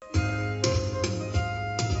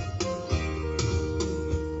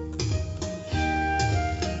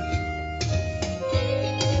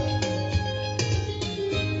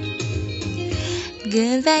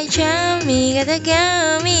Goodbye, Johnny, gotta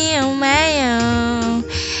go, me on my own.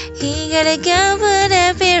 He gotta go, put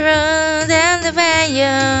a road down the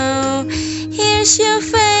bayou. Here's your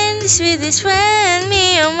friend, the sweetest one,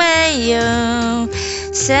 me on my own.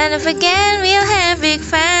 Son of a gun, we'll have big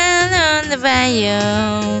fun on the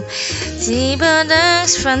bayou. Zebra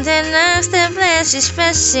dogs, front and off, the blast is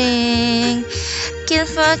passing. Kill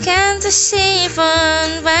for fantasy,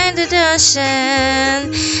 fun by the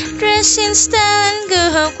dozen. Dress in style and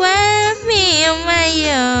go home, grab me on my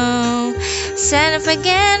own. Son of a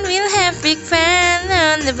gun, we'll have big fun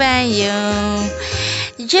on the bayou.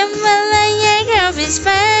 Jambalaya, grab his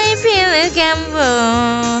pipe, he'll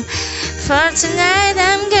gamble. For tonight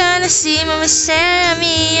I'm gonna see Mama Sarah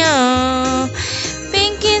Mio.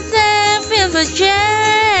 Pink guitar, feel for joy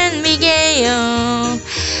and be gay.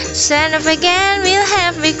 Son of a gun, we'll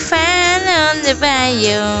have big fun on the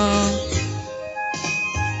bayou.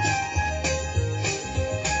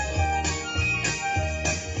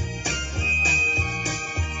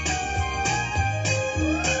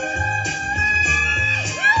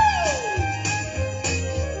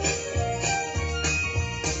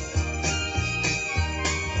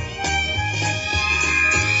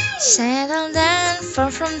 Settle down,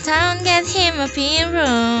 far from town, get him a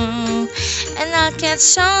pirogue, and I'll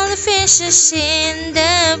catch all the fishes in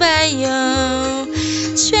the bayou.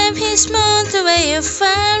 Swim his mood away, you'll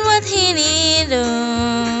find what he need.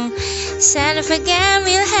 Oh, son of a gun,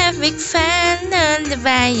 we'll have big fun on the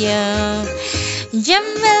bayou.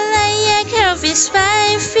 Jambalaya, curve his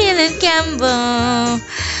pipe, feel it gamble.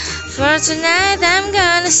 For tonight I'm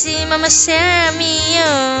gonna see Mama Sarah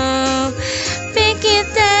Mio. Pick it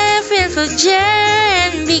up, feel for joy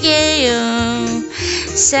and be gay.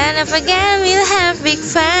 Son of a gun, we'll have big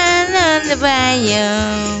fun on the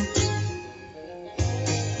bayou.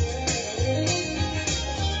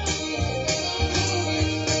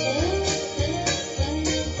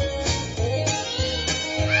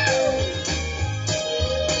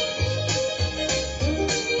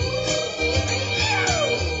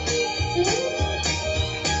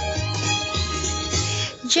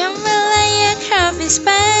 Jambalaya, crop his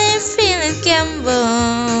pipe, feel it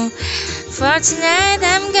gamble. For tonight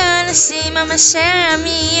I'm gonna see Mama Sarah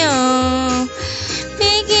Mio.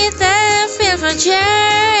 Pick it up, feel for joy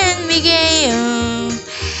and be gay.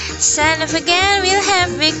 Son of a gun, we'll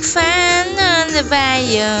have big fun on the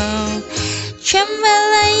bayou.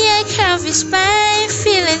 Jambalaya, crop his pipe,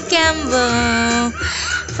 feel it gamble.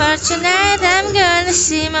 For tonight I'm gonna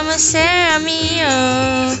see Mama Sarah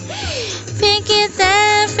Mio. Pick it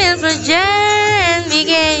up, feel for joy and be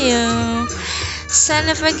gay. Son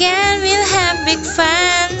of a gun, we'll have big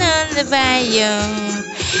fun on the bayou.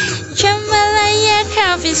 Jambalaya,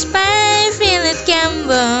 crop his pipe, feel it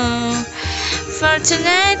gamble. For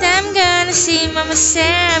tonight I'm gonna see Mama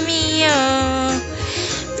Sarah Mio.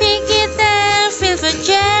 Pick it up, feel for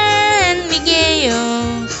joy and be gay.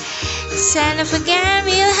 Son of a gun,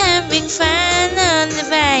 we'll have big fun on the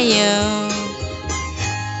bayou.